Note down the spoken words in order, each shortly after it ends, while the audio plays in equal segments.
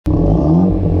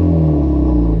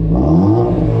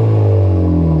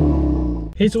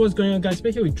Hey, so what's going on guys,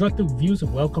 back here with Droid Reviews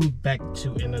and welcome back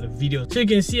to another video. So you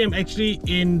can see I'm actually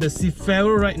in the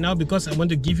Cefiro right now because I want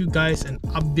to give you guys an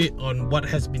update on what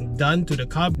has been done to the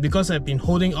car, because I've been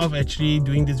holding off actually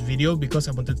doing this video because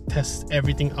I wanted to test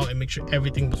everything out and make sure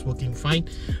everything was working fine.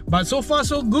 But so far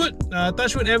so good,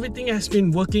 touch wood, everything has been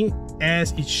working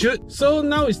as it should. So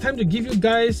now it's time to give you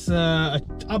guys an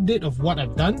update of what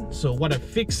I've done, so what I've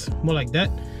fixed, more like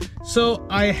that. So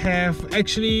I have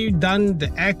actually done the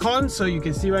aircon. So you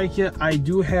can see right here I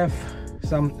do have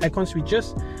some aircon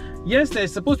switches. Yes,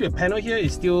 there's supposed to be a panel here,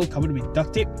 it's still covered with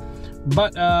duct tape,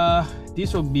 but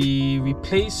this will be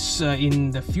replaced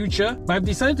in the future. But I've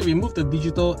decided to remove the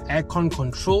digital aircon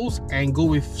controls and go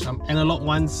with some analog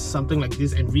ones, something like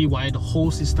this, and rewire the whole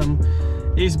system.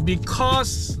 Is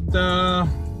because the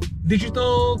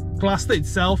digital cluster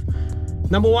itself,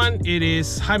 number one, it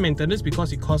is high maintenance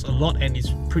because it costs a lot and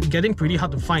it's getting pretty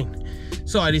hard to find.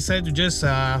 So I decided to just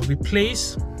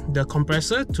replace the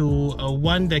compressor to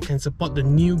one that can support the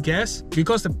new gas,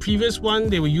 because the previous one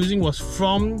they were using was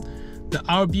from the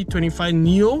RB25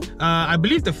 Neo. I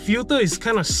believe the filter is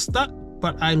kind of stuck,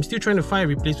 but I'm still trying to find a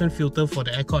replacement filter for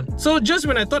the aircon. So just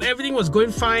when I thought everything was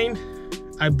going fine,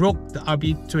 I broke the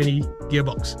RB20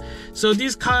 gearbox. So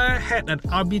this car had an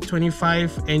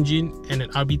RB25 engine and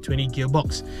an RB20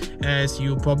 gearbox, as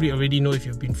you probably already know if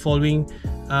you've been following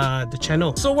the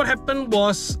channel. So what happened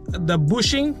was the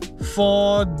bushing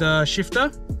for the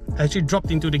shifter actually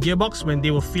dropped into the gearbox when they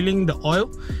were filling the oil,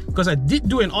 because I did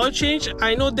do an oil change.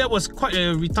 I know that was quite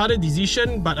a retarded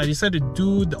decision, but I decided to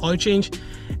do the oil change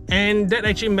and that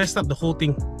actually messed up the whole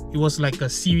thing. It was like a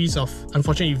series of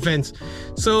unfortunate events.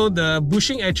 So the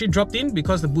bushing actually dropped in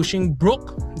because the bushing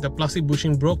broke, the plastic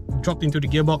bushing broke, dropped into the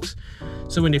gearbox.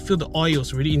 So when they filled the oil, it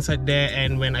was already inside there,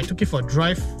 and when I took it for a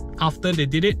drive after they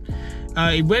did it,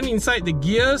 it went inside the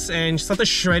gears and started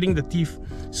shredding the teeth.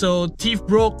 So teeth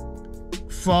broke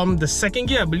from the second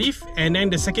gear, I believe, and then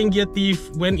the second gear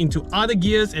teeth went into other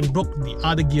gears and broke the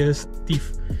other gear's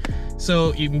teeth.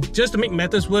 So just to make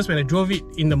matters worse, when I drove it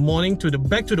in the morning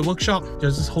back to the workshop,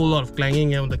 there's this whole lot of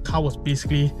clanging and the car was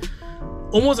basically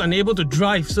almost unable to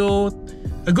drive. So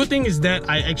a good thing is that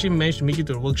I actually managed to make it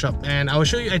to the workshop, and I will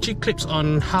show you actually clips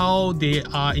on how they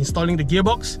are installing the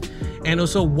gearbox and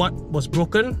also what was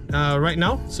broken right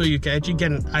now, so you can actually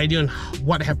get an idea on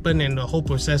what happened and the whole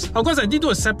process. Of course, I did do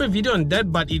a separate video on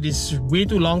that, but it is way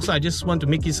too long, so I just want to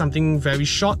make it something very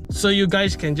short so you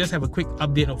guys can just have a quick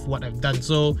update of what I've done.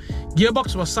 So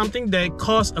gearbox was something that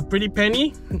cost a pretty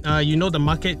penny. You know, the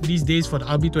market these days for the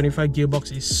RB25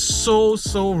 gearbox is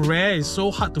so rare. It's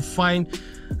so hard to find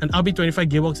an RB25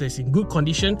 gearbox that's in good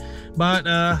condition, but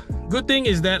good thing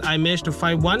is that I managed to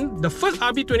find one. The first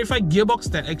RB25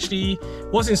 gearbox that actually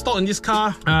was installed in this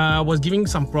car was giving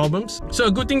some problems, so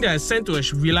a good thing that I sent to a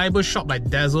reliable shop like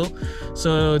Dazzle,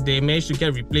 so they managed to get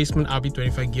a replacement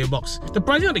RB25 gearbox. The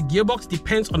pricing of the gearbox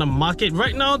depends on the market.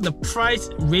 Right now the price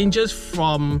ranges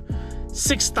from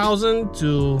 6,000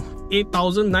 to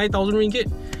 8,000, 9,000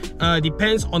 ringgit.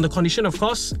 Depends on the condition, of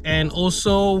course, and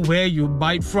also where you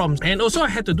buy it from. And also I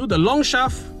had to do the long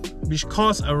shaft, which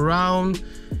cost around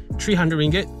 300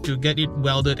 ringgit to get it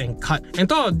welded and cut. And on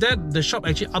top of that, the shop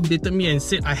actually updated me and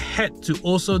said I had to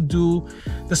also do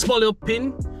the small little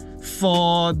pin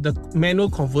for the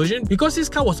manual conversion, because this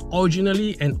car was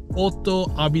originally an auto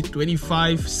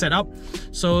RB25 setup.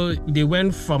 So they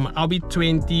went from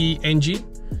RB20 engine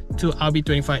to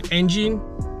RB25 engine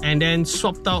and then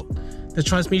swapped out the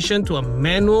transmission to a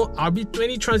manual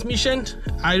RB20 transmission.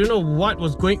 I don't know what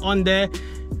was going on there.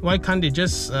 Why can't they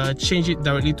just change it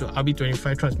directly to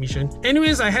RB25 transmission?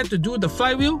 Anyways, I had to do the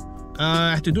flywheel,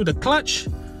 I had to do the clutch,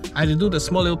 I had to do the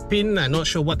small little pin. I'm not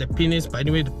sure what the pin is, but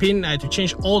anyway, the pin, I had to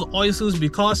change all the oil seals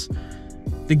because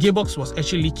the gearbox was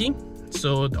actually leaking.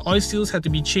 So the oil seals had to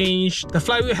be changed. The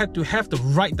flywheel had to have the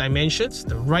right dimensions,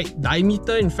 the right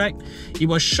diameter. In fact, it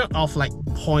was short of like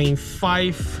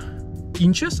 0.5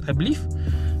 inches, I believe.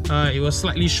 It was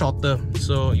slightly shorter,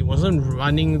 so it wasn't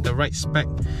running the right spec.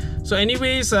 So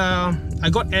anyways, I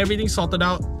got everything sorted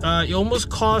out. It almost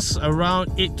cost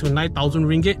around 8,000 to 9,000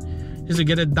 ringgit just to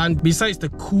get it done. Besides the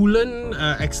coolant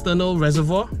external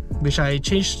reservoir, which I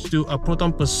changed to a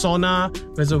Proton Persona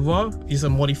reservoir, is a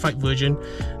modified version.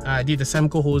 I did the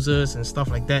Samco hoses and stuff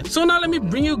like that. So now let me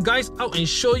bring you guys out and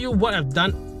show you what I've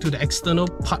done to the external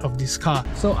part of this car.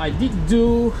 So I did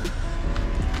do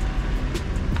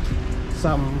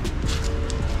some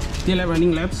daylight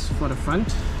running lamps for the front.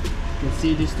 You can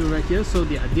see these two right here. So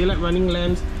they are daylight running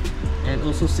lamps and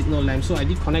also signal lamps. So I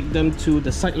did connect them to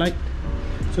the side light,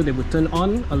 so they would turn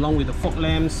on along with the fog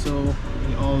lamps, so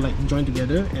they all like join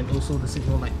together, and also the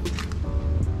signal light.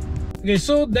 Okay,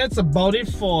 so that's about it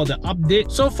for the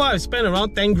update. So far I've spent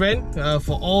around 10 grand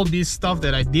for all this stuff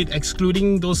that I did,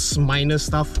 excluding those minor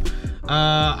stuff.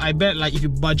 I bet like if you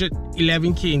budget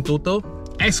 11k in total,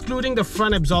 excluding the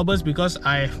front absorbers, because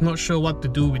I'm not sure what to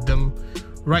do with them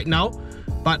right now.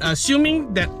 But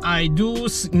assuming that I do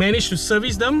manage to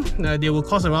service them, they will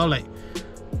cost around like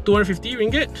 250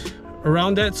 ringgit,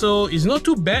 around that. So it's not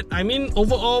too bad. I mean,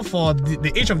 overall for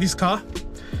the age of this car,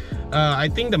 I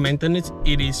think the maintenance,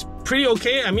 it is pretty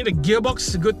okay. I mean, the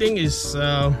gearbox, the good thing is,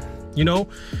 you know,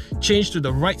 changed to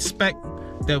the right spec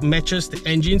that matches the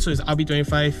engine. So it's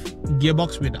RB25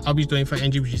 gearbox with the RB25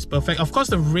 engine, which is perfect. Of course,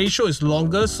 the ratio is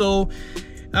longer, so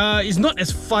it's not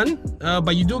as fun,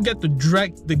 but you do get to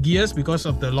drag the gears because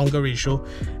of the longer ratio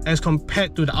as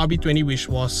compared to the RB20, which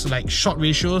was like short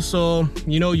ratio, so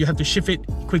you know, you have to shift it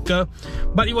quicker.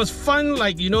 But it was fun,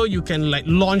 like, you know, you can like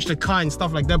launch the car and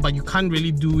stuff like that, but you can't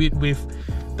really do it with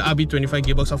the RB25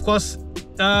 gearbox. Of course,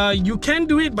 you can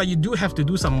do it, but you do have to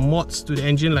do some mods to the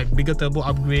engine, like bigger turbo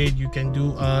upgrade. You can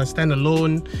do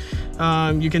standalone.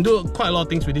 You can do quite a lot of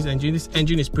things with this engine. This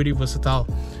engine is pretty versatile.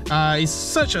 It's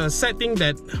such a sad thing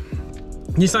that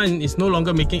Nissan is no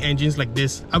longer making engines like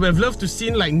this. I would have loved to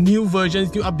see like new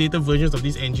versions, new updated versions of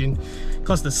this engine,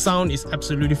 because the sound is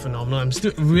absolutely phenomenal. I'm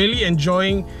still really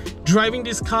enjoying driving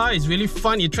this car. It's really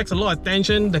fun. It attracts a lot of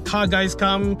attention. The car guys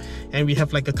come and we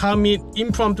have like a car meet,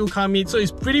 impromptu car meet. So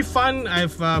it's pretty fun.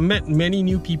 I've met many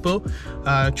new people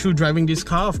through driving this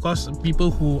car. Of course, people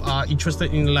who are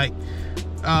interested in like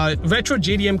retro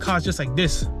JDM cars just like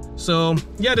this. So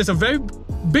yeah, there's a very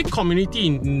big community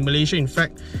in Malaysia, in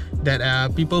fact,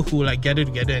 that people who like gather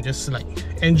together and just like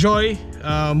enjoy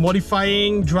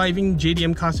modifying, driving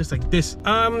JDM cars just like this.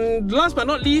 Last but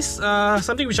not least,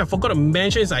 something which I forgot to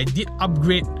mention is I did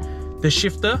upgrade the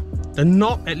shifter, the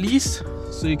knob at least.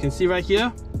 So you can see right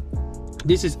here,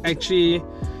 this is actually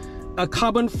a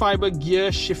carbon fiber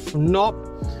gear shift knob,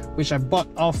 which I bought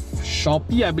off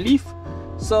Shopee, I believe.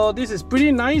 So this is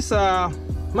pretty nice.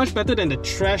 Much better than the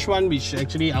trash one, which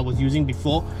actually I was using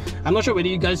before. I'm not sure whether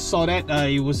you guys saw that.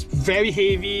 It was very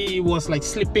heavy, it was like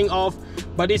slipping off,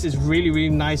 but this is really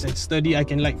nice and sturdy. I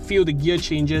can like feel the gear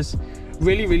changes.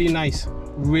 Really nice,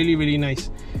 really nice.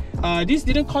 This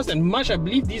didn't cost that much. I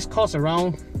believe these cost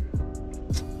around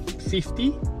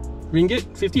 50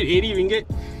 ringgit, 50 to 80 ringgit.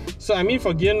 So I mean,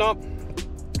 for gear knob,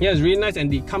 yeah, it's really nice,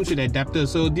 and it comes with an adapter.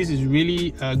 So this is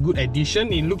really a good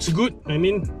addition. It looks good. I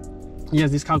mean, yes,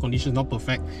 this car condition is not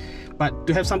perfect, but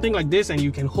to have something like this and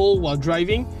you can hold while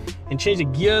driving and change the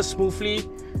gears smoothly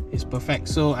is perfect.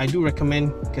 So I do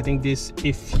recommend getting this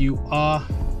if you are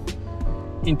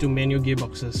into manual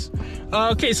gearboxes.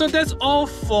 Okay, so that's all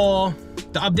for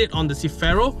the update on the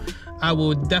Cefiro. I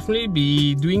will definitely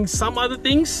be doing some other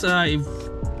things. If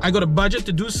I got a budget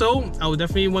to do so, I would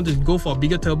definitely want to go for a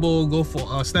bigger turbo, go for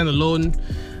a standalone,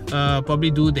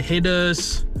 probably do the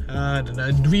headers,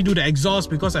 redo the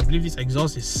exhaust, because I believe this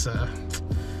exhaust is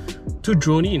too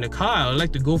drony in the car. I would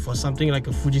like to go for something like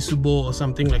a Fujitsubo or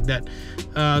something like that.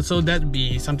 So that'd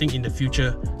be something in the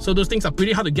future. So those things are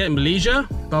pretty hard to get in Malaysia,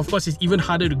 but of course it's even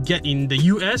harder to get in the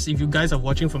US if you guys are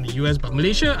watching from the US. But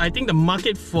Malaysia, I think the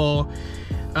market for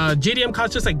JDM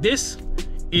cars just like this,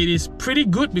 it is pretty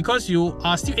good, because you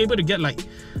are still able to get like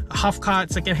half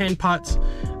cart, second-hand parts,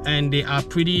 and they are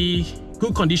pretty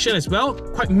good condition as well.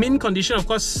 Quite mint condition. Of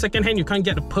course, second-hand you can't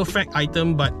get a perfect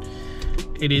item, but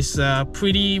it is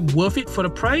pretty worth it for the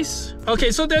price.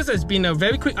 Okay, so this has been a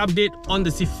very quick update on the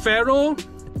Cefiro.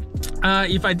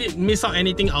 If I did miss out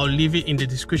anything, I'll leave it in the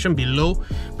description below.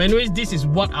 But anyways, this is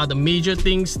what are the major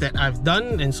things that I've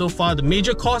done, and so far the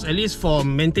major cost, at least for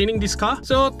maintaining this car.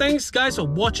 So thanks guys for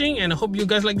watching, and I hope you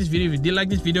guys like this video. If you did like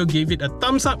this video, give it a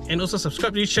thumbs up, and also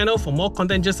subscribe to this channel for more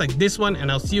content just like this one,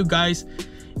 and I'll see you guys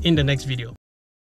in the next video.